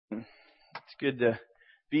It's good to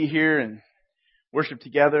be here and worship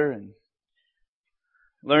together and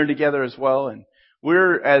learn together as well. And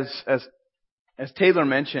we're, as Taylor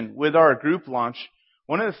mentioned, with our group launch,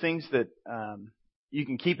 one of the things that you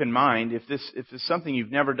can keep in mind if this is something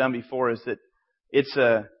you've never done before is that it's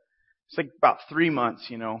like about 3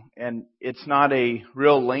 months, and it's not a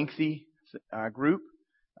real lengthy group.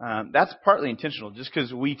 That's partly intentional, just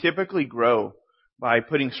because we typically grow by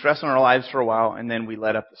putting stress on our lives for a while, and then we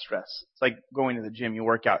let up the stress. It's like going to the gym. You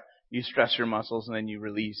work out, you stress your muscles, and then you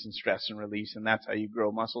release and stress and release, and that's how you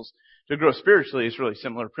grow muscles. To grow spiritually, it's really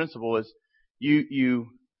similar principle. Is you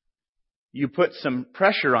put some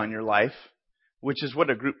pressure on your life, which is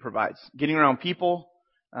what a group provides. Getting around people,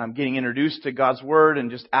 getting introduced to God's Word,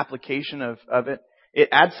 and just application of it. It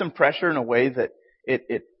adds some pressure in a way that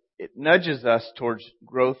it nudges us towards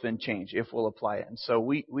growth and change if we'll apply it. And so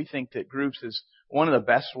we think that groups is one of the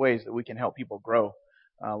best ways that we can help people grow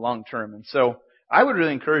long term. And so I would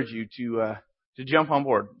really encourage you to jump on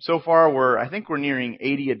board. So far, I think we're nearing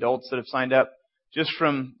 80 adults that have signed up just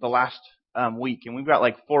from the last week, and we've got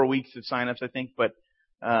like 4 weeks of signups, I think. But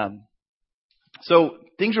so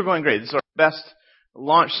things are going great. This is our best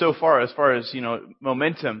launch so far as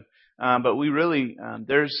momentum. But we really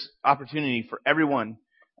there's opportunity for everyone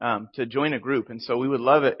to join a group, and so we would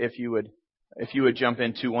love it if you would jump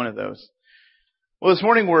into one of those. Well, this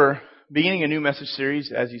morning we're beginning a new message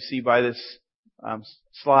series, as you see by this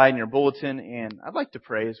slide in your bulletin, and I'd like to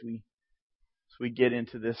pray as we get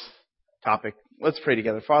into this topic. Let's pray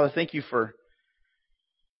together. Father, thank you for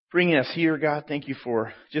bringing us here, God. Thank you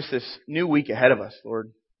for just this new week ahead of us,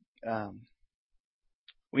 Lord.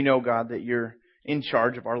 We know, God, that you're in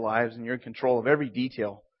charge of our lives and you're in control of every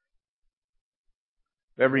detail,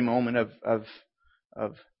 every moment of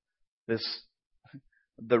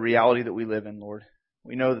the reality that we live in, Lord.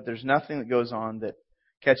 We know that there's nothing that goes on that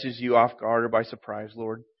catches you off guard or by surprise,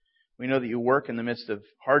 Lord. We know that you work in the midst of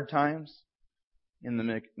hard times, in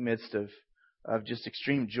the midst of just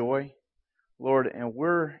extreme joy, Lord, and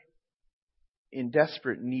we're in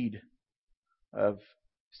desperate need of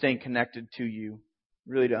staying connected to you,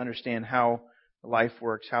 really to understand how life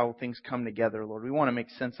works, how things come together, Lord. We want to make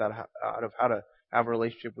sense out of how to have a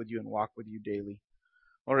relationship with you and walk with you daily.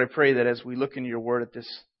 Lord, I pray that as we look into your word at this,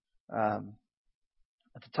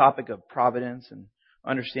 at the topic of providence and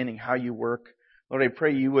understanding how you work, Lord, I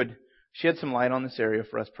pray you would shed some light on this area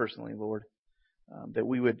for us personally, Lord, that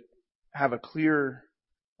we would have a clear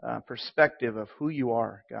perspective of who you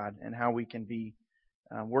are, God, and how we can be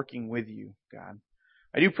working with you, God.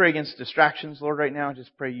 I do pray against distractions, Lord, right now.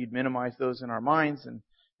 Just pray you'd minimize those in our minds and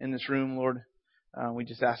in this room, Lord. We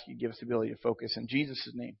just ask you to give us the ability to focus in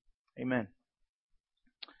Jesus' name. Amen.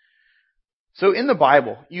 So in the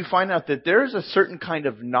Bible, you find out that there's a certain kind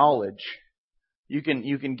of knowledge. You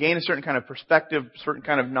can gain a certain kind of perspective, certain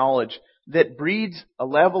kind of knowledge that breeds a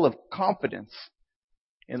level of confidence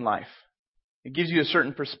in life. It gives you a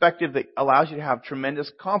certain perspective that allows you to have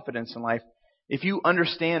tremendous confidence in life if you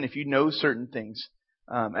understand, if you know certain things.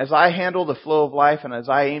 As I handle the flow of life and as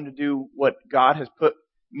I aim to do what God has put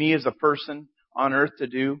me as a person on earth to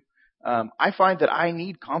do, I find that I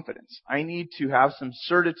need confidence. I need to have some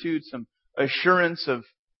certitude, some assurance of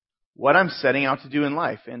what I'm setting out to do in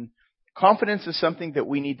life. And confidence is something that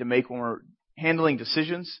we need to make when we're handling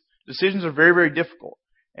decisions. Decisions are very, very difficult.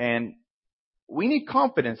 And we need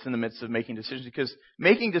confidence in the midst of making decisions, because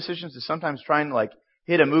making decisions is sometimes trying to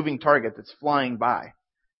hit a moving target that's flying by.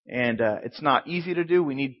 And it's not easy to do.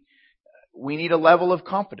 We need a level of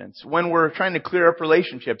confidence. When we're trying to clear up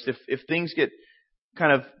relationships, if things get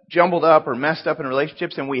kind of jumbled up or messed up in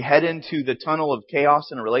relationships and we head into the tunnel of chaos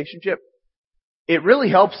in a relationship, it really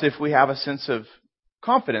helps if we have a sense of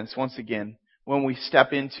confidence once again when we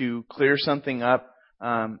step in to clear something up.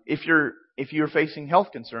 If you're facing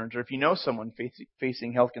health concerns, or if you know someone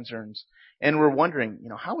facing health concerns, and we're wondering,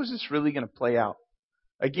 how is this really going to play out?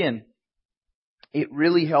 Again, it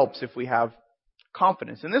really helps if we have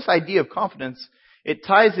confidence. And this idea of confidence, it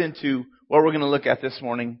ties into what we're going to look at this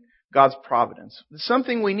morning, God's providence. It's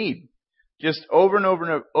something we need. Just over and over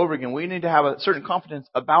and over again, we need to have a certain confidence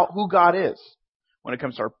about who God is when it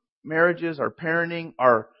comes to our marriages, our parenting,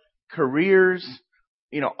 our careers,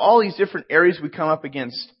 all these different areas we come up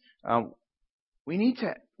against. We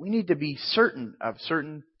need to be certain of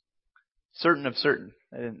certain.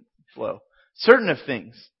 I didn't flow. Certain of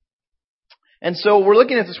things. And so we're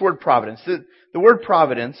looking at this word providence. The word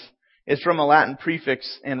providence is from a Latin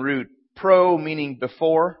prefix and root, pro meaning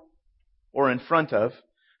before or in front of,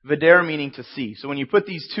 videre meaning to see. So when you put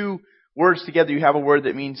these two words together, you have a word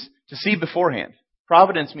that means to see beforehand.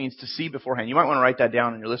 Providence means to see beforehand. You might want to write that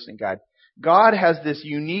down in your listening guide. God has this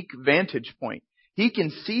unique vantage point. He can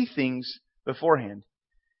see things beforehand.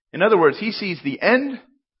 In other words, He sees the end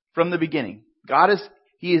from the beginning.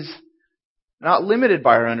 He is not limited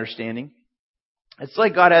by our understanding. It's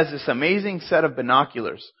like God has this amazing set of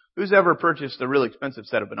binoculars. Who's ever purchased a really expensive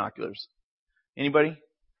set of binoculars? Anybody?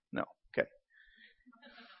 No. Okay.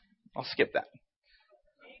 I'll skip that.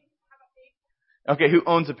 Okay, who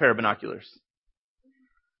owns a pair of binoculars?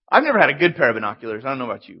 I've never had a good pair of binoculars. I don't know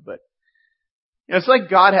about you, but it's like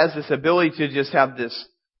God has this ability to just have this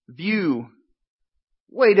view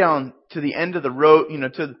way down to the end of the road,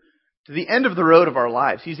 to the end of the road of our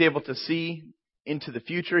lives. He's able to see into the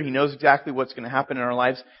future. He knows exactly what's going to happen in our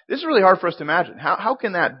lives. This is really hard for us to imagine. How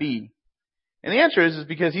can that be? And the answer is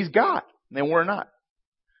because He's God, and we're not.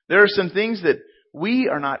 There are some things that we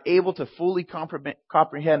are not able to fully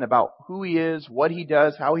comprehend about who He is, what He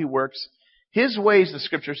does, how He works. His ways, the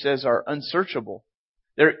Scripture says, are unsearchable.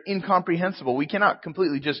 They're incomprehensible. We cannot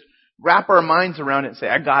completely just wrap our minds around it and say,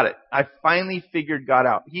 I got it. I finally figured God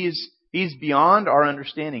out. He's beyond our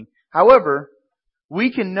understanding. However,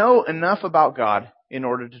 we can know enough about God in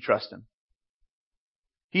order to trust Him.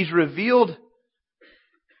 He's revealed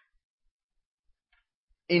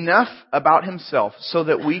enough about Himself so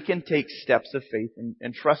that we can take steps of faith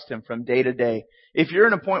and trust Him from day to day. If you're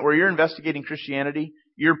in a point where you're investigating Christianity,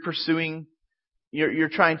 you're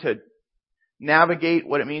trying to navigate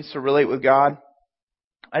what it means to relate with God,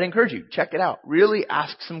 I'd encourage you, check it out. Really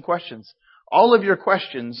ask some questions. All of your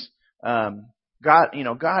questions, God,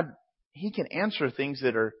 He can answer things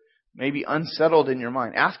that are maybe unsettled in your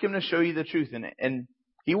mind. Ask Him to show you the truth, and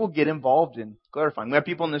He will get involved in clarifying. We have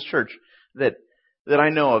people in this church that I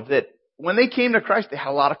know of that when they came to Christ, they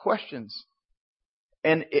had a lot of questions.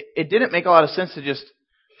 And it didn't make a lot of sense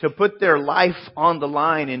to put their life on the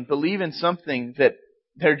line and believe in something that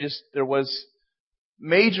there was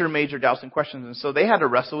major doubts and questions. And so they had to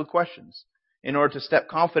wrestle with questions in order to step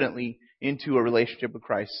confidently into a relationship with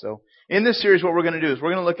Christ. So in this series, what we're going to do is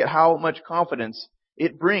we're going to look at how much confidence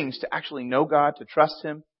it brings to actually know God, to trust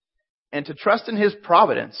Him, and to trust in His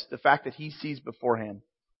providence, the fact that He sees beforehand.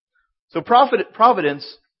 So providence,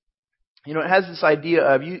 it has this idea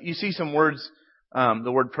of, you see some words,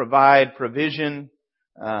 the word provide, provision.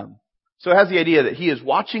 So it has the idea that He is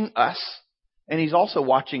watching us, and He's also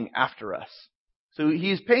watching after us. So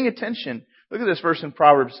He's paying attention. Look at this verse in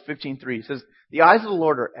Proverbs 15:3. It says, the eyes of the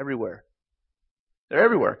Lord are everywhere. They're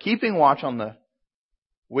everywhere, keeping watch on the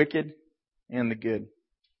wicked and the good.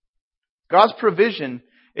 God's provision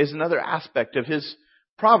is another aspect of His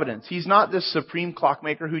providence. He's not this supreme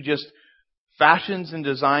clockmaker who just fashions and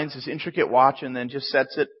designs this intricate watch and then just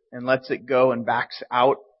sets it and lets it go and backs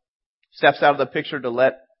out, steps out of the picture to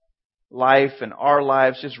let life and our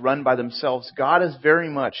lives just run by themselves. God is very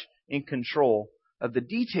much in control of the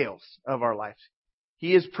details of our lives.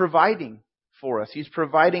 He is providing for us. He's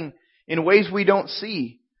providing in ways we don't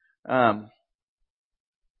see. So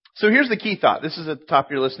here's the key thought. This is at the top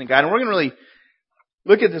of your listening guide. And we're going to really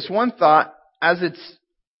look at this one thought as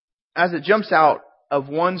it jumps out of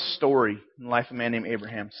one story in the life of a man named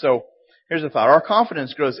Abraham. So here's the thought. Our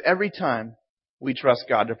confidence grows every time we trust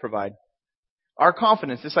God to provide. Our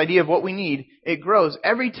confidence, this idea of what we need, it grows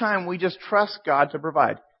every time we just trust God to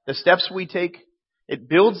provide. The steps we take, it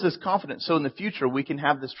builds this confidence. So in the future, we can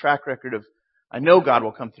have this track record of, I know God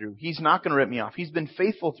will come through. He's not going to rip me off. He's been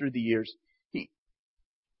faithful through the years.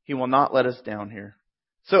 He will not let us down here.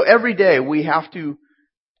 So every day we have to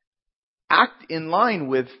act in line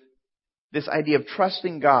with this idea of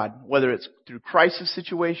trusting God, whether it's through crisis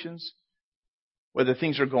situations, whether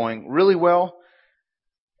things are going really well.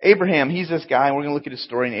 Abraham, he's this guy, and we're going to look at his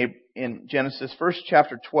story in Genesis, first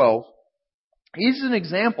chapter 12. He's an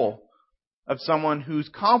example of someone whose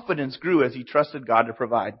confidence grew as he trusted God to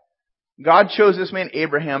provide. God chose this man,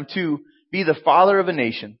 Abraham, to be the father of a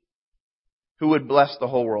nation who would bless the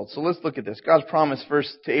whole world. So let's look at this. God's promise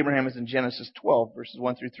first to Abraham is in Genesis 12, verses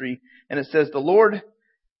 1 through 3. And it says, the Lord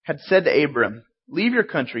had said to Abram, leave your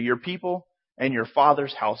country, your people, and your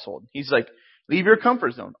father's household. He's like, leave your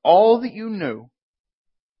comfort zone. All that you know,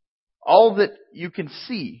 all that you can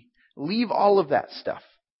see, leave all of that stuff.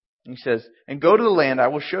 And he says, and go to the land I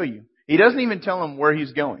will show you. He doesn't even tell him where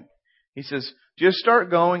he's going. He says, just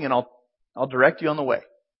start going and I'll direct you on the way.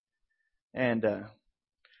 And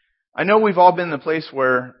I know we've all been in the place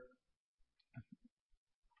where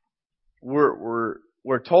we're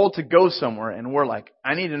told to go somewhere and we're like,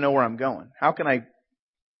 I need to know where I'm going. How can I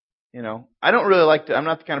don't really I'm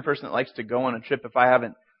not the kind of person that likes to go on a trip if I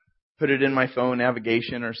haven't put it in my phone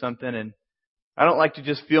navigation or something. And I don't like to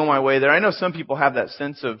just feel my way there. I know some people have that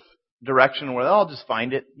sense of direction where I'll just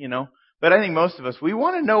find it, But I think most of us, we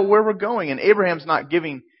want to know where we're going. And Abram's not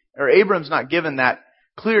given that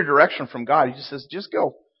clear direction from God. He just says, just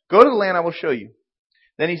go. Go to the land I will show you.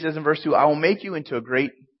 Then he says in verse 2, I will make you into a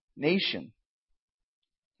great nation.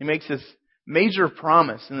 He makes this major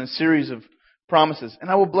promise in a series of promises.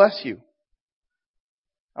 And I will bless you.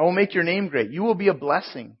 I will make your name great. You will be a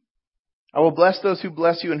blessing. I will bless those who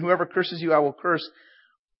bless you, and whoever curses you I will curse.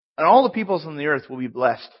 And all the peoples on the earth will be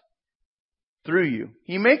blessed through you.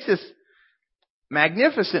 He makes this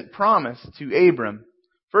magnificent promise to Abram.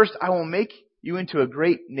 First, I will make you into a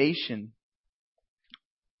great nation.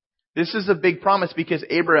 This is a big promise because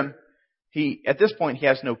Abram, at this point, he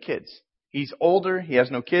has no kids. He's older. He has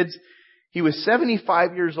no kids. He was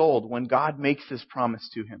 75 years old when God makes this promise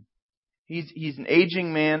to him. He's an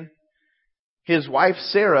aging man. His wife,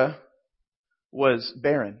 Sarah, was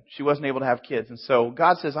barren. She wasn't able to have kids. And so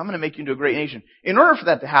God says, I'm going to make you into a great nation. In order for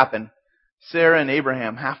that to happen, Sarah and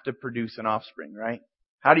Abraham have to produce an offspring, right?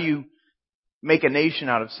 How do you make a nation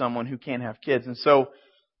out of someone who can't have kids? And so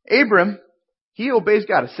Abram, he obeys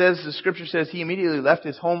God. The scripture says he immediately left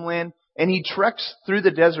his homeland and he treks through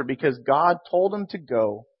the desert because God told him to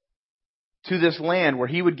go to this land where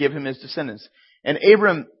he would give him his descendants. And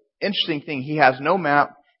Abram, interesting thing, he has no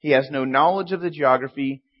map. He has no knowledge of the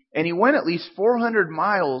geography. And he went at least 400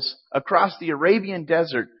 miles across the Arabian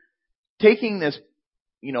desert, taking this,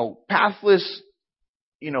 pathless,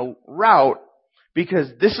 route, because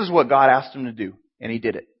this is what God asked him to do. And he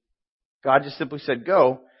did it. God just simply said,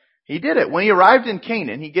 go. He did it. When he arrived in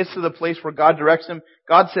Canaan, he gets to the place where God directs him.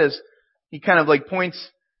 God says, he kind of points,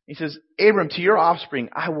 he says, Abram, to your offspring,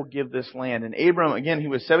 I will give this land. And Abram, again, he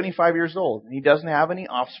was 75 years old, and he doesn't have any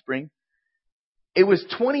offspring. It was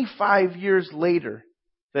 25 years later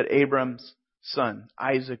that Abram's son,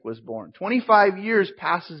 Isaac, was born. 25 years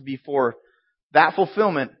passes before that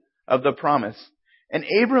fulfillment of the promise. And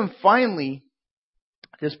Abram finally,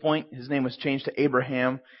 at this point, his name was changed to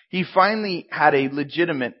Abraham. He finally had a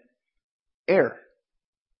legitimate heir.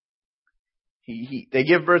 They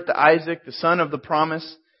give birth to Isaac, the son of the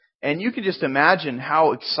promise. And you can just imagine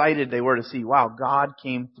how excited they were to see, wow, God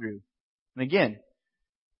came through. And again,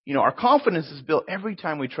 our confidence is built every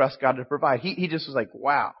time we trust God to provide. He just was like,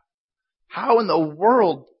 wow, how in the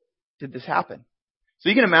world did this happen? So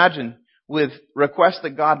you can imagine with requests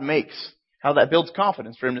that God makes, how that builds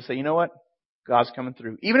confidence for him to say, you know what? God's coming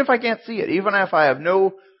through. Even if I can't see it, even if I have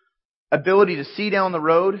no ability to see down the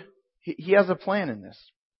road, He has a plan in this.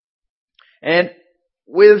 And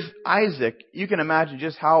with Isaac, you can imagine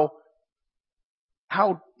just how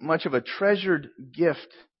much of a treasured gift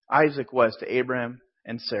Isaac was to Abraham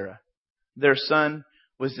and Sarah. Their son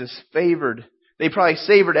was this favored. They probably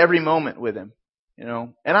savored every moment with him,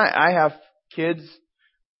 And I have kids,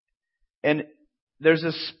 and there's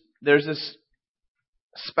this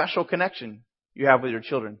special connection you have with your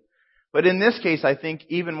children. But in this case, I think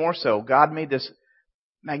even more so, God made this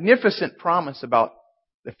magnificent promise about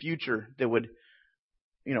the future that would,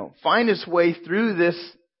 find its way through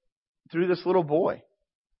this little boy.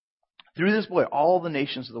 Through this boy, all the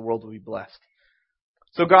nations of the world will be blessed.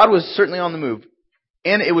 So God was certainly on the move.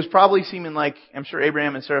 And it was probably seeming like, I'm sure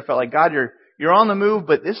Abraham and Sarah felt like, God, you're on the move,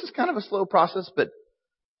 but this is kind of a slow process, but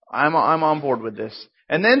I'm on board with this.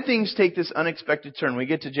 And then things take this unexpected turn. We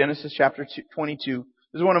get to Genesis chapter 22.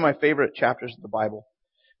 This is one of my favorite chapters of the Bible.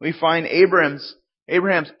 We find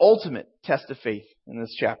Abraham's ultimate test of faith in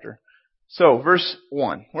this chapter. So, verse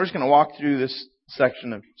 1. We're just going to walk through this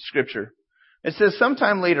section of Scripture. It says,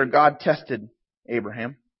 sometime later God tested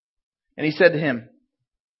Abraham, and He said to him,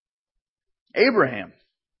 Abraham,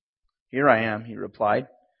 here I am, he replied.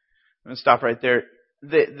 I'm going to stop right there.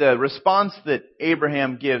 The response that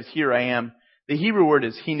Abraham gives, here I am, the Hebrew word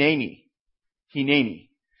is hineni. Hineni.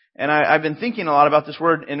 And I've been thinking a lot about this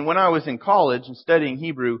word, and when I was in college and studying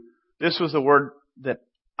Hebrew, this was a word that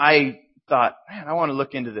I thought, man, I want to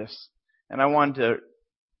look into this. And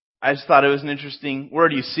I just thought it was an interesting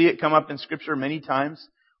word. You see it come up in Scripture many times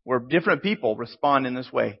where different people respond in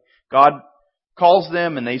this way. God calls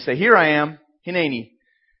them and they say, here I am. Hineni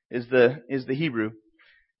is the Hebrew.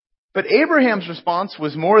 But Abraham's response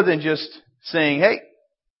was more than just saying, hey,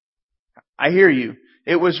 I hear you.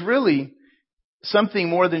 It was really something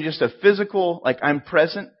more than just a physical, like I'm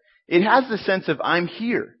present. It has the sense of I'm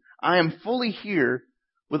here. I am fully here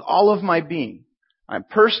with all of my being. I'm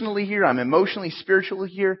personally here. I'm emotionally, spiritually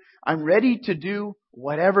here. I'm ready to do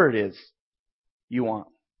whatever it is you want.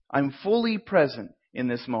 I'm fully present in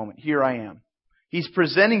this moment. Here I am. He's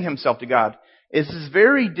presenting himself to God. This is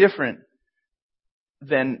very different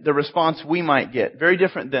than the response we might get. Very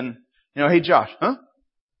different than, hey Josh, huh?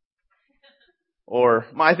 Or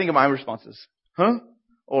I think of my responses, huh?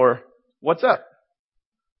 Or what's up?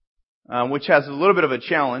 Which has a little bit of a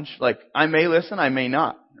challenge. Like, I may listen, I may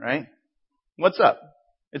not, right? What's up?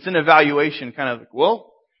 It's an evaluation, kind of like,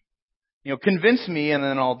 well, convince me and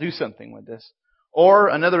then I'll do something with this. Or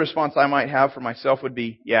another response I might have for myself would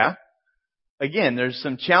be, yeah. Again, there's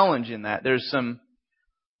some challenge in that. There's some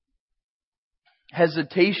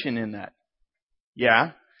hesitation in that.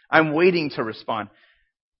 Yeah. I'm waiting to respond.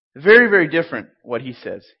 Very, very different what he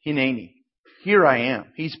says. Hineni. Here I am.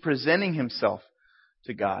 He's presenting himself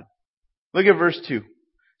to God. Look at verse 2. It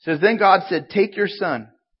says, Then God said, Take your son,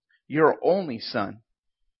 your only son,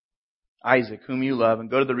 Isaac, whom you love,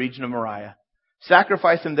 and go to the region of Moriah.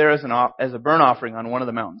 Sacrifice him there as a burnt offering on one of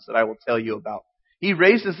the mountains that I will tell you about. He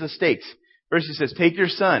raises the stakes. First he says, Take your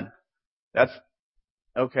son. That's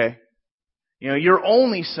okay. Your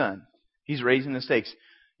only son. He's raising the stakes.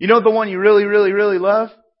 The one you really, really, really love?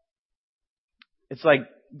 It's like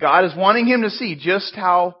God is wanting him to see just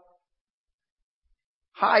how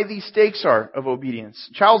high these stakes are of obedience.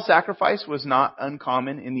 Child sacrifice was not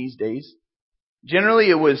uncommon in these days. Generally,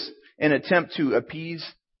 it was an attempt to appease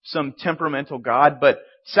some temperamental God, but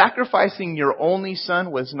sacrificing your only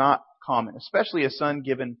son was not common, especially a son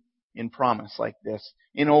given in promise like this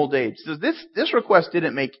in old age. So this request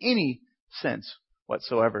didn't make any sense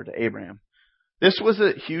whatsoever to Abraham. This was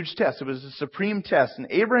a huge test. It was a supreme test. And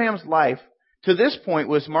Abraham's life to this point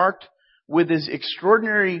was marked with his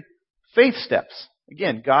extraordinary faith steps.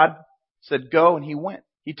 Again, God said go and he went.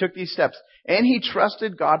 He took these steps and he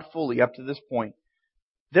trusted God fully up to this point.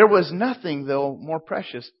 There was nothing, though, more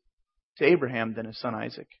precious to Abraham than his son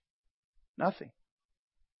Isaac. Nothing.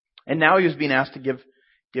 And now he was being asked to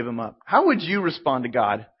give him up. How would you respond to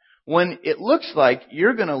God when it looks like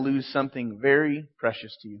you're going to lose something very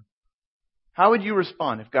precious to you? How would you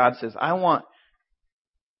respond if God says, I want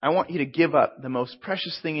you to give up the most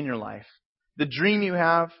precious thing in your life, the dream you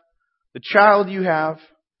have, the child you have?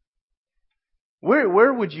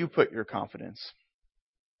 Where would you put your confidence?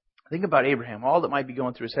 Think about Abraham, all that might be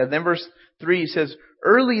going through his head. Then verse 3 says,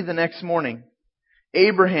 Early the next morning,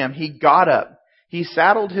 Abraham, he got up. He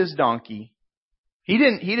saddled his donkey. He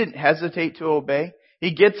didn't hesitate to obey.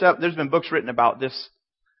 He gets up. There's been books written about this.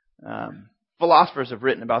 Philosophers have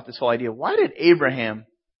written about this whole idea. Why did Abraham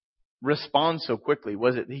respond so quickly?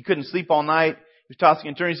 Was it he couldn't sleep all night? He was tossing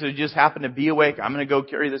and turning, so he just happened to be awake. I'm going to go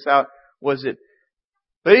carry this out. Was it?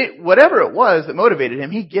 But whatever it was that motivated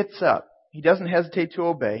him, he gets up. He doesn't hesitate to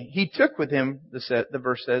obey. He took with him, the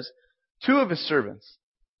verse says, 2 of his servants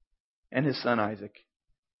and his son Isaac.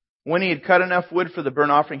 When he had cut enough wood for the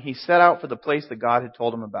burnt offering, he set out for the place that God had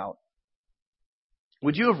told him about.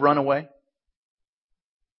 Would you have run away?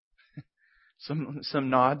 Some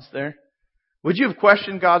nods there. Would you have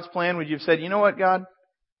questioned God's plan? Would you have said, you know what, God?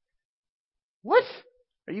 What?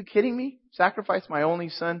 Are you kidding me? Sacrifice my only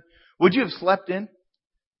son? Would you have slept in?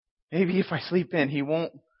 Maybe if I sleep in, he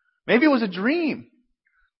won't. Maybe it was a dream.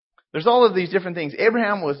 There's all of these different things.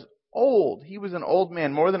 Abraham was old. He was an old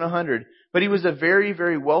man, more than 100. But he was a very,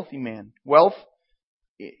 very wealthy man.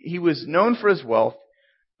 He was known for his wealth.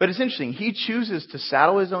 But it's interesting. He chooses to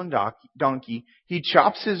saddle his own donkey. He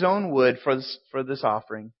chops his own wood for this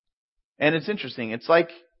offering. And it's interesting. It's like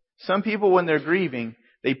some people, when they're grieving,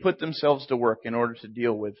 they put themselves to work in order to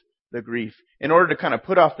deal with the grief. In order to kind of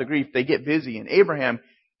put off the grief, they get busy. And Abraham,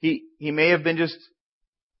 he may have been just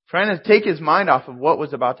trying to take his mind off of what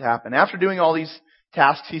was about to happen. After doing all these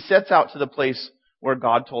tasks, he sets out to the place where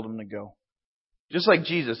God told him to go. Just like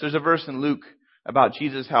Jesus. There's a verse in Luke about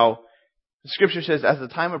Jesus, how the scripture says, as the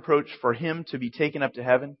time approached for him to be taken up to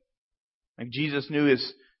heaven, like Jesus knew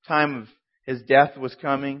his time of his death was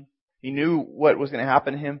coming. He knew what was going to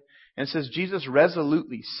happen to him. And it says Jesus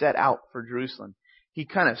resolutely set out for Jerusalem. He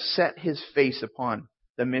kind of set his face upon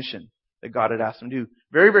the mission that God had asked him to do.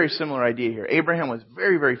 Very, very similar idea here. Abraham was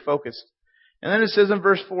very, very focused. And then it says in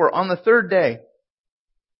verse 4, on the third day,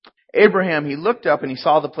 Abraham, he looked up and he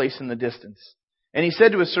saw the place in the distance. And he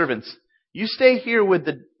said to his servants, you stay here with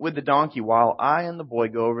the donkey while I and the boy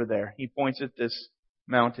go over there. He points at this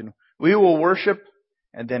mountain. We will worship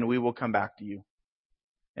and then we will come back to you.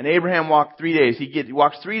 And Abraham walked 3 days. He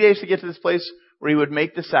walked 3 days to get to this place where he would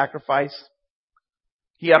make the sacrifice.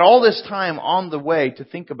 He had all this time on the way to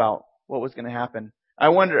think about what was going to happen. I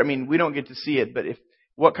wonder, we don't get to see it, but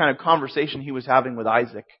what kind of conversation he was having with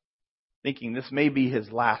Isaac, thinking this may be his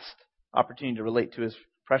last opportunity to relate to his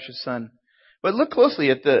precious son. But look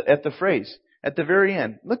closely at the phrase at the very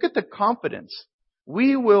end. Look at the confidence.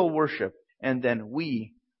 We will worship and then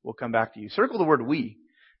we will come back to you. Circle the word we.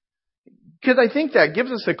 Because I think that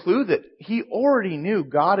gives us a clue that he already knew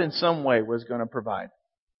God in some way was going to provide.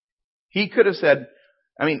 He could have said,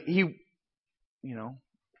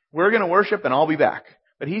 we're going to worship and I'll be back.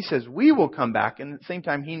 But he says, we will come back. And at the same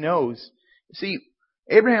time, he knows. See,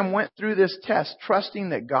 Abraham went through this test trusting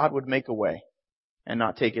that God would make a way and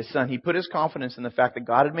not take his son. He put his confidence in the fact that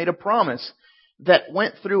God had made a promise that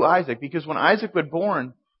went through Isaac. Because when Isaac was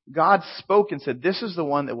born, God spoke and said, this is the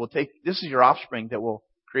one that will this is your offspring that will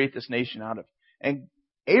create this nation out of. And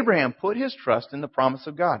Abraham put his trust in the promise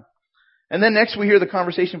of God. And then next we hear the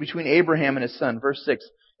conversation between Abraham and his son. Verse 6.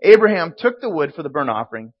 Abraham took the wood for the burnt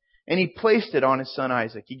offering and he placed it on his son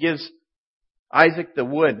Isaac. He gives Isaac the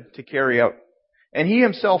wood to carry out. And he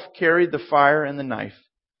himself carried the fire and the knife.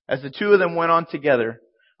 As the two of them went on together,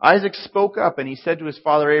 Isaac spoke up and he said to his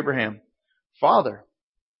father Abraham, Father.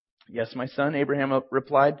 Yes, my son, Abraham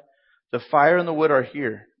replied. The fire and the wood are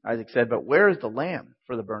here. Isaac said, but where is the lamb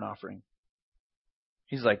for the burnt offering?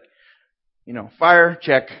 He's like, fire,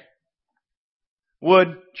 check.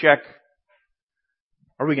 Wood, check.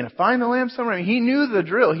 Are we going to find the lamb somewhere? I mean, he knew the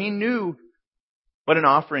drill. He knew what an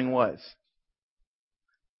offering was.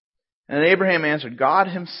 And Abraham answered, God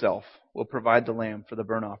himself will provide the lamb for the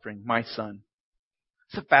burnt offering, my son.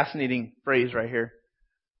 It's a fascinating phrase right here.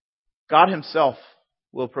 God himself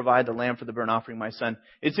will provide the lamb for the burnt offering, my son.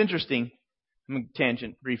 It's interesting. I'm going to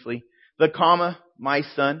tangent briefly. The comma, my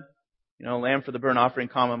son. Lamb for the burnt offering,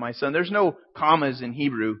 comma, my son. There's no commas in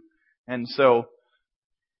Hebrew. And so,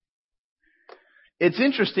 it's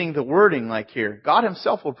interesting the wording like here. God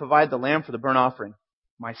himself will provide the lamb for the burnt offering,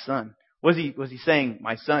 my son. Was he saying,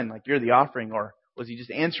 my son, like you're the offering, or was he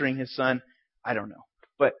just answering his son? I don't know.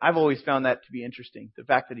 But I've always found that to be interesting. The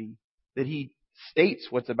fact that he states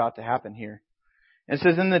what's about to happen here. And it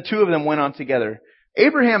says, and the two of them went on together.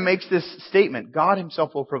 Abraham makes this statement, God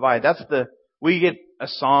himself will provide. We get a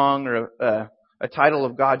song or a title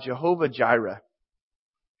of God, Jehovah Jireh.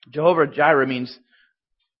 Jehovah Jireh means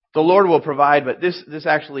the Lord will provide, but this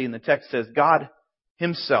actually in the text says God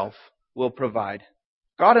himself will provide.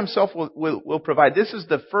 God himself will provide. This is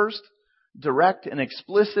the first direct and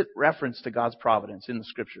explicit reference to God's providence in the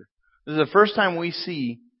Scripture. This is the first time we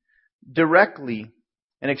see directly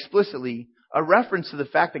and explicitly a reference to the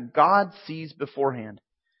fact that God sees beforehand.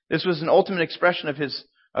 This was an ultimate expression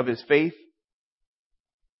of his faith.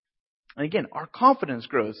 And again, our confidence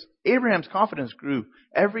grows. Abraham's confidence grew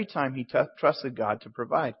every time he trusted God to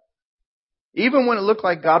provide. Even when it looked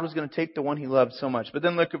like God was going to take the one he loved so much. But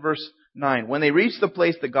then look at verse 9. When they reached the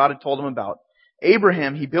place that God had told him about,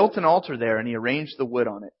 Abraham, he built an altar there and he arranged the wood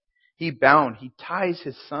on it. He ties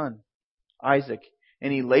his son, Isaac,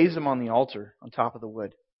 and he lays him on the altar on top of the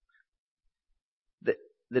wood.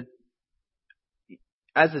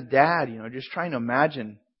 As a dad, just trying to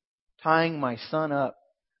imagine tying my son up,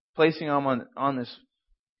 placing him on this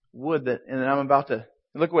wood and then I'm about to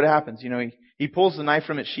look what happens. He pulls the knife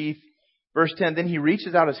from its sheath. Verse 10, then he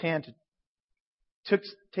reaches out his hand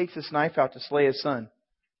takes this knife out to slay his son.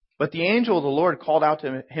 But the angel of the Lord called out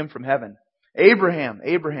to him from heaven, Abraham,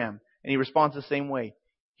 Abraham. And he responds the same way.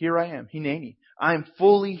 Here I am, Hineni. I'm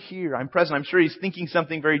fully here. I'm present. I'm sure he's thinking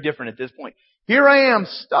something very different at this point. Here I am.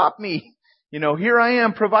 Stop me. Here I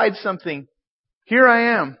am. Provide something. Here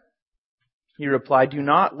I am. He replied, do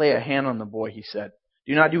not lay a hand on the boy, he said.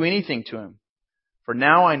 Do not do anything to him. For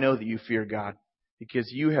now I know that you fear God,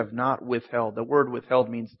 because you have not withheld. The word withheld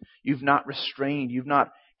means you've not restrained. You've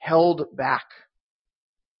not held back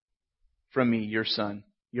from me, your son,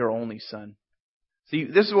 your only son. See,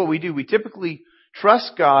 this is what we do. We typically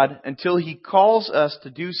trust God until he calls us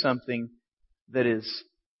to do something that is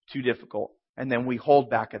too difficult. And then we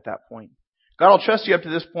hold back at that point. God will trust you up to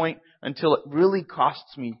this point until it really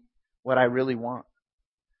costs me what I really want.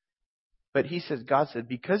 But God said,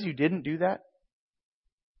 because you didn't do that,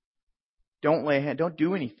 don't lay a hand, don't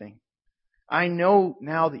do anything. I know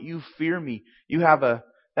now that you fear me.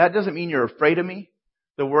 That doesn't mean you're afraid of me.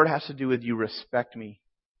 The word has to do with you respect me.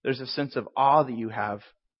 There's a sense of awe that you have,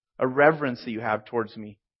 a reverence that you have towards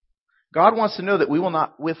me. God wants to know that we will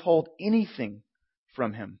not withhold anything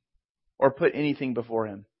from him or put anything before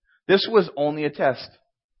him. This was only a test.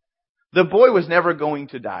 The boy was never going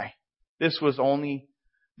to die. This was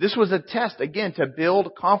a test, again, to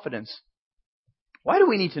build confidence. Why do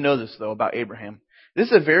we need to know this, though, about Abraham?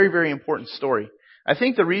 This is a very, very important story. I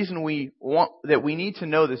think the reason we need to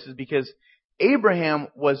know this is because Abraham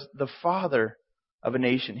was the father of a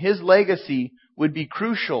nation. His legacy would be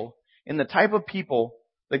crucial in the type of people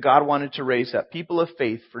that God wanted to raise up, people of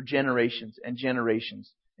faith for generations and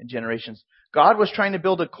generations and generations. God was trying to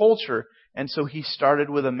build a culture, and so he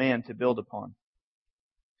started with a man to build upon.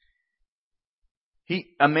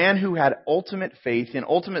 A man who had ultimate faith in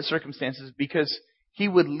ultimate circumstances, because he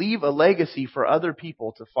would leave a legacy for other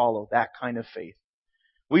people to follow that kind of faith.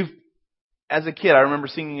 as a kid, I remember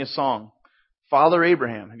singing a song, Father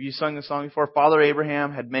Abraham. Have you sung the song before? Father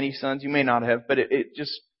Abraham had many sons. You may not have, but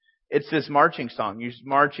it's this marching song. You're just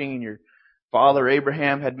marching and your Father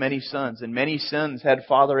Abraham had many sons, and many sons had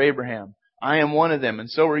Father Abraham. I am one of them, and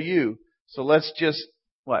so are you. So let's just,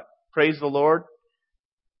 praise the Lord.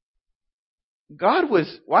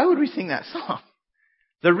 Why would we sing that song?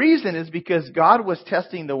 The reason is because God was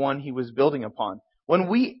testing the one He was building upon. When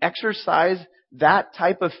we exercise that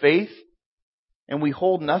type of faith and we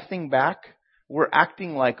hold nothing back, we're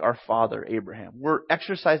acting like our father Abraham. We're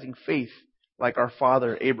exercising faith like our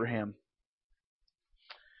father Abraham.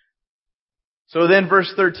 So then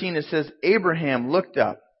verse 13 it says, Abraham looked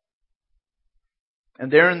up, and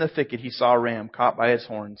there in the thicket he saw a ram caught by its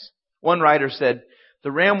horns. One writer said,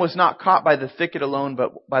 the ram was not caught by the thicket alone,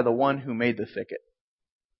 but by the one who made the thicket.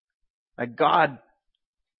 Like God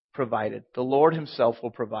provided. The Lord Himself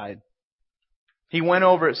will provide. He went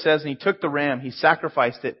over, it says, and he took the ram. He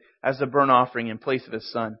sacrificed it as a burnt offering in place of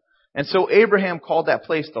his son. And so Abraham called that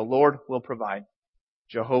place, the Lord will provide.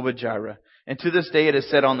 Jehovah Jireh. And to this day it is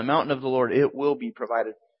said, on the mountain of the Lord it will be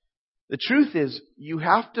provided. The truth is, you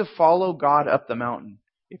have to follow God up the mountain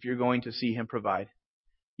if you're going to see Him provide.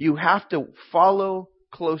 You have to follow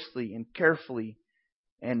closely and carefully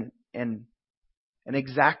and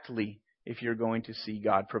exactly if you're going to see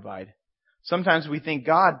God provide. Sometimes we think,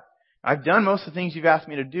 God, I've done most of the things You've asked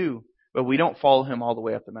me to do, but we don't follow Him all the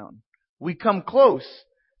way up the mountain. We come close,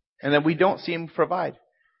 and then we don't see Him provide.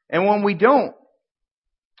 And when we don't,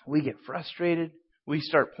 we get frustrated. We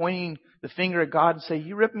start pointing the finger at God and say,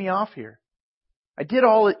 you ripped me off here. I did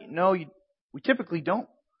all it. No, we typically don't.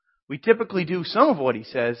 We typically do some of what He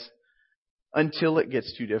says until it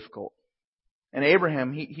gets too difficult. And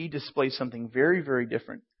Abraham, he displays something very, very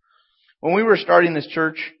different. When we were starting this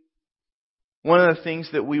church, one of the things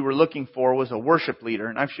that we were looking for was a worship leader.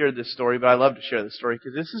 And I've shared this story, but I love to share this story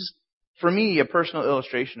because this is, for me, a personal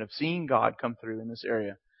illustration of seeing God come through in this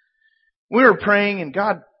area. We were praying, and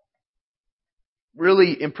God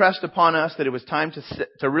really impressed upon us that it was time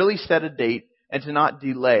to really set a date and to not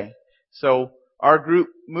delay. So our group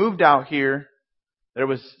moved out here. There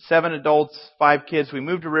was 7 adults, 5 kids. We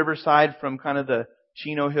moved to Riverside from kind of the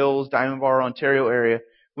Chino Hills, Diamond Bar, Ontario area.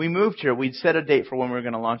 We moved here. We'd set a date for when we were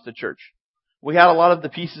going to launch the church. We had a lot of the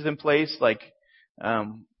pieces in place, like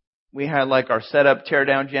we had like our setup, tear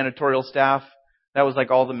down janitorial staff. That was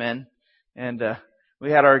like all the men. And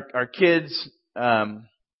we had our kids, and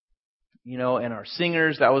our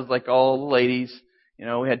singers. That was like all the ladies.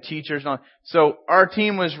 We had teachers and all. So our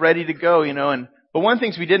team was ready to go, but one of the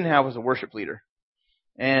things we didn't have was a worship leader.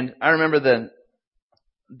 And I remember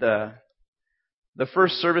the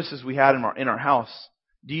first services we had in our house,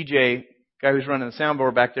 DJ, guy who's running the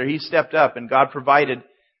soundboard back there, he stepped up and God provided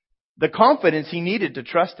the confidence he needed to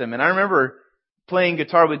trust Him. And I remember playing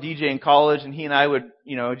guitar with DJ in college, and he and I would,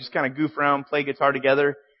 just kind of goof around, play guitar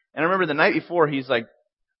together. And I remember the night before, he's like,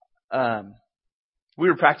 we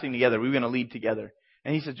were practicing together. We were going to lead together.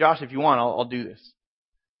 And he said, Josh, if you want, I'll do this.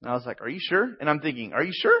 And I was like, are you sure? And I'm thinking, are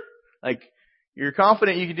you sure? Like, you're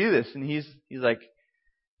confident you can do this? And he's like,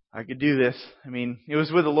 I could do this. I mean, it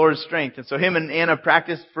was with the Lord's strength. And so him and Anna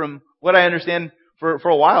practiced, from what I understand, for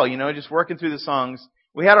a while, just working through the songs.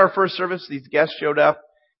 We had our first service. These guests showed up,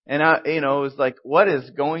 and it was like, what is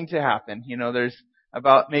going to happen? There's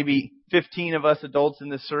about maybe 15 of us adults in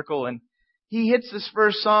this circle, and he hits this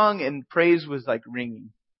first song, and praise was like ringing,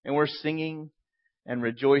 and we're singing and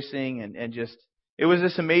rejoicing, and just, it was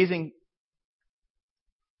this amazing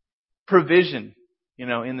provision,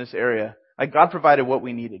 in this area. Like God provided what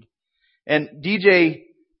we needed. And DJ,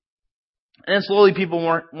 and slowly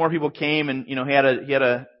more people came, and he had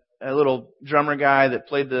a little drummer guy that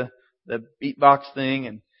played the beatbox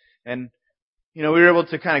thing, and we were able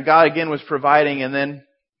to kind of, God again was providing, and then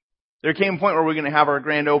there came a point where we were going to have our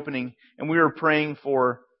grand opening, and we were praying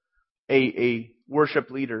for a worship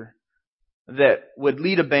leader that would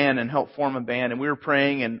lead a band and help form a band, and we were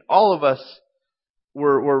praying, and all of us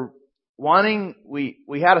were wanting,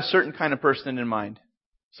 we had a certain kind of person in mind.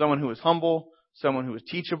 Someone who was humble, someone who was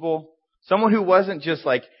teachable, someone who wasn't just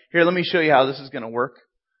like, here, let me show you how this is going to work,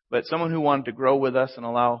 but someone who wanted to grow with us and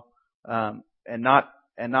allow, and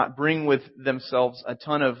not bring with themselves a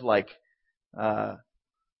ton of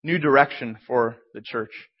new direction for the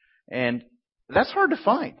church. And that's hard to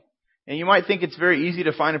find. And you might think it's very easy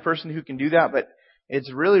to find a person who can do that, but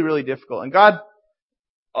it's really, really difficult. And God,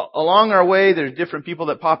 along our way, there's different people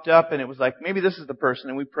that popped up, and it was like, maybe this is the person.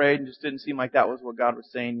 And we prayed, and just didn't seem like that was what God was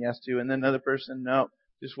saying yes to. And then another person, no,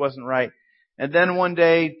 just wasn't right. And then one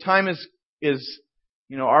day, time is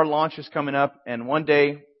our launch is coming up, and one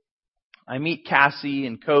day I meet Cassie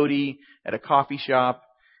and Cody at a coffee shop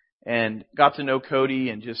and got to know Cody,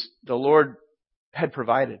 and just the Lord had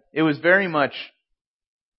provided. It was very much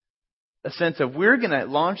a sense of, we're going to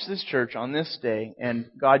launch this church on this day, and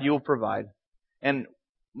God, you'll provide. And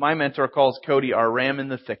my mentor calls Cody our ram in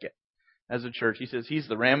the thicket as a church. He says he's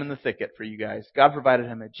the ram in the thicket for you guys. God provided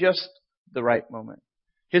him at just the right moment.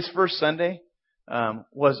 His first Sunday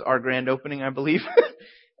was our grand opening, I believe.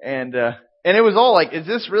 And it was all like, is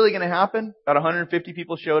this really going to happen? About 150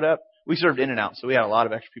 people showed up. We served in and out, so we had a lot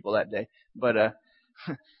of extra people that day. But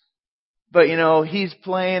you know, he's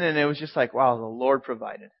playing, and it was just like, wow, the Lord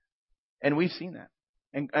provided. And we've seen that.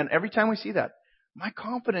 And every time we see that, my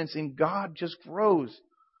confidence in God just grows.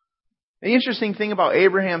 The interesting thing about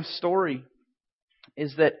Abraham's story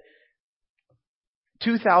is that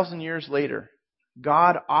 2,000 years later,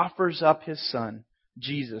 God offers up His Son,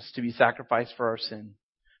 Jesus, to be sacrificed for our sin.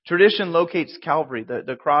 Tradition locates Calvary,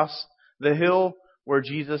 the cross, the hill where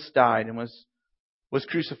Jesus died and was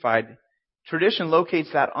crucified. Tradition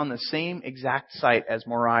locates that on the same exact site as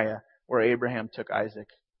Moriah, where Abraham took Isaac.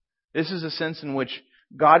 This is a sense in which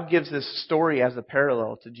God gives this story as a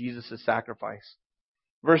parallel to Jesus' sacrifice.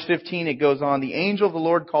 Verse 15, it goes on, the angel of the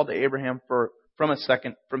Lord called to Abraham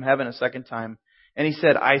from heaven a second time, and he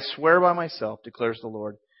said, I swear by myself, declares the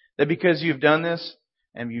Lord, that because you've done this,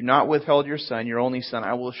 and you've not withheld your son, your only son,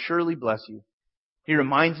 I will surely bless you. He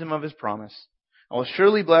reminds him of his promise. I will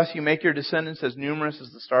surely bless you, make your descendants as numerous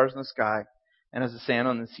as the stars in the sky, and as the sand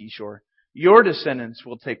on the seashore. Your descendants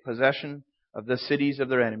will take possession of the cities of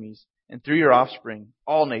their enemies, and through your offspring,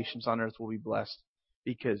 all nations on earth will be blessed,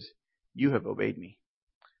 because you have obeyed me.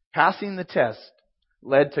 Passing the test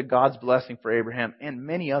led to God's blessing for Abraham and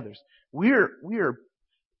many others. We are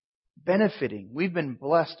benefiting. We've been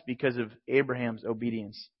blessed because of Abraham's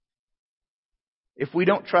obedience. If we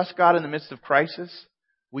don't trust God in the midst of crisis,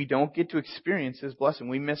 we don't get to experience His blessing.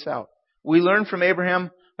 We miss out. We learn from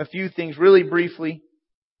Abraham a few things really briefly.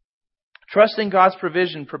 Trusting God's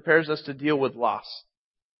provision prepares us to deal with loss.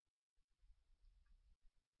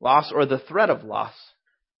 Loss, or the threat of loss.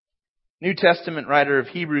 New Testament writer of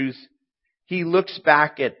Hebrews, he looks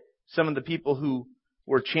back at some of the people who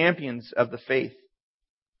were champions of the faith.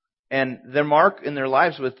 And their mark in their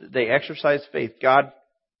lives was they exercised faith. God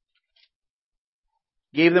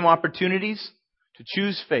gave them opportunities to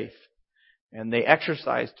choose faith. And they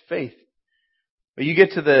exercised faith. But you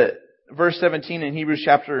get to the verse 17 in Hebrews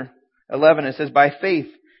chapter 11, it says, by faith,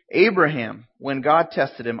 Abraham, when God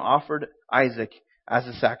tested him, offered Isaac as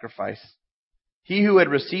a sacrifice. He who had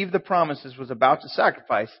received the promises was about to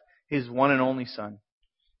sacrifice his one and only son.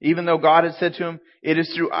 Even though God had said to him, it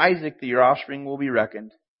is through Isaac that your offspring will be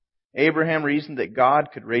reckoned. Abraham reasoned that God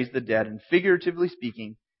could raise the dead, and figuratively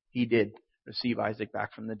speaking, He did receive Isaac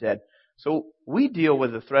back from the dead. So we deal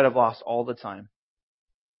with the threat of loss all the time.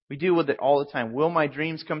 We deal with it all the time. Will my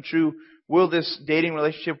dreams come true? Will this dating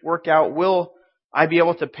relationship work out? Will I be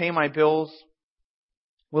able to pay my bills?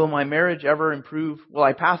 Will my marriage ever improve? Will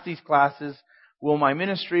I pass these classes? Will my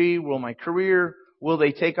ministry? Will my career? Will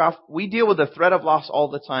they take off? We deal with the threat of loss all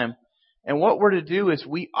the time. And what we're to do is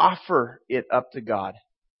we offer it up to God.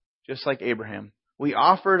 Just like Abraham. We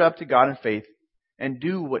offer it up to God in faith and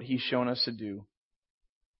do what He's shown us to do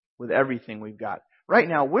with everything we've got. Right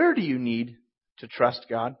now, where do you need to trust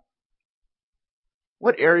God?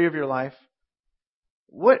 What area of your life?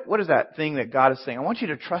 What is that thing that God is saying? I want you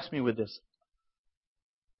to trust me with this.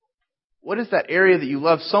 What is that area that you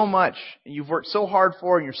love so much and you've worked so hard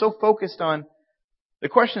for and you're so focused on? The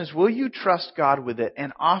question is, will you trust God with it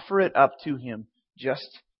and offer it up to Him just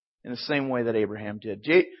in the same way that Abraham did?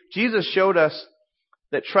 Jesus showed us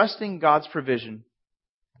that trusting God's provision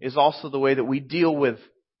is also the way that we deal with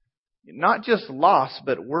not just loss,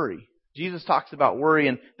 but worry. Jesus talks about worry,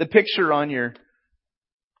 and the picture on your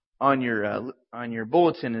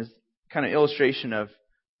bulletin is kind of illustration of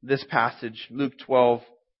this passage, Luke 12.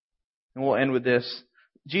 And we'll end with this.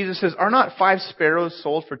 Jesus says, are not 5 sparrows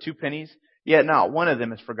sold for 2 pennies? Yet not one of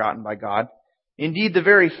them is forgotten by God. Indeed, the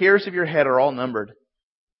very hairs of your head are all numbered.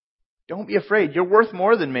 Don't be afraid. You're worth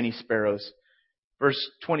more than many sparrows. Verse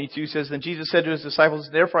 22 says, then Jesus said to His disciples,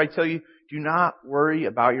 therefore I tell you, do not worry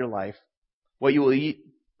about your life, what you will eat,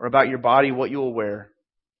 or about your body, what you will wear.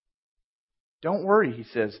 Don't worry, He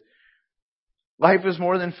says. Life is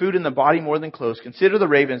more than food and the body more than clothes. Consider the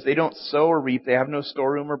ravens. They don't sow or reap. They have no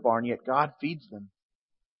storeroom or barn, yet God feeds them.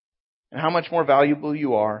 And how much more valuable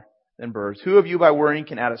you are than birds. Who of you by worrying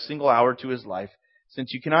can add a single hour to his life?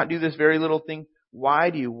 Since you cannot do this very little thing, why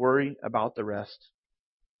do you worry about the rest?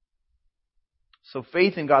 So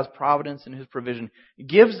faith in God's providence and His provision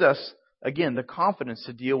gives us, again, the confidence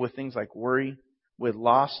to deal with things like worry, with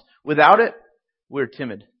loss. Without it, we're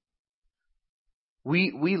timid.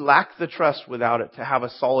 We lack the trust without it to have a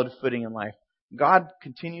solid footing in life. God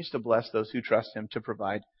continues to bless those who trust Him to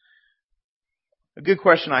provide. A good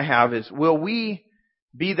question I have is, will we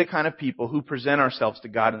be the kind of people who present ourselves to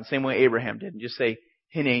God in the same way Abraham did and just say,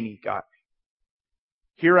 Hineni, God,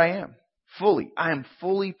 here I am, fully. I am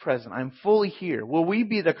fully present. I'm fully here. Will we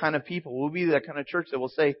be the kind of people, will we be the kind of church that will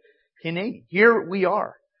say, Hineni, here we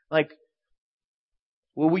are? Like,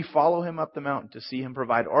 will we follow Him up the mountain to see Him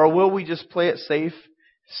provide? Or will we just play it safe,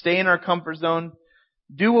 stay in our comfort zone,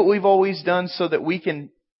 do what we've always done so that we can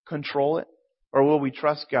control it? Or will we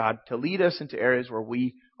trust God to lead us into areas where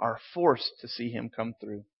we are forced to see Him come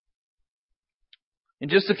through? In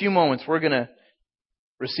just a few moments, we're going to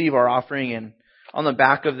receive our offering. And on the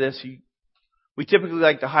back of this, we typically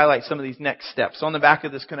like to highlight some of these next steps. So on the back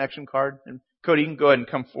of this connection card, and Cody, you can go ahead and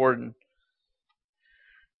come forward. And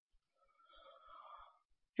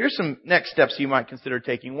here's some next steps you might consider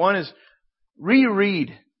taking. One is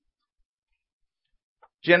reread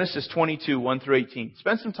Genesis 22, 1 through 18.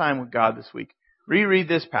 Spend some time with God this week. Reread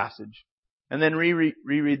this passage. And then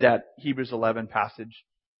reread that Hebrews 11 passage.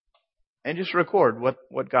 And just record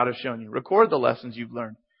what God has shown you. Record the lessons you've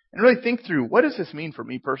learned. And really think through, what does this mean for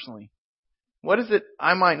me personally? What is it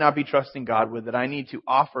I might not be trusting God with that I need to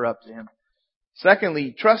offer up to Him?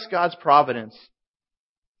 Secondly, trust God's providence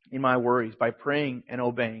in my worries by praying and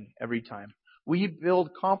obeying every time. We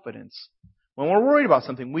build confidence. When we're worried about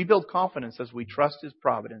something, we build confidence as we trust His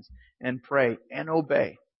providence and pray and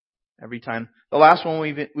obey every time. The last one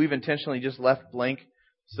we've intentionally just left blank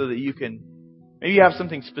so that you can, maybe you have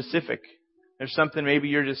something specific. There's something maybe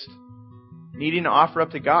you're just needing to offer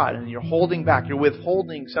up to God and you're holding back. You're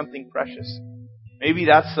withholding something precious. Maybe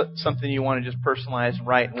that's something you want to just personalize and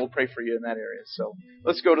write, and we'll pray for you in that area. So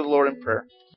let's go to the Lord in prayer.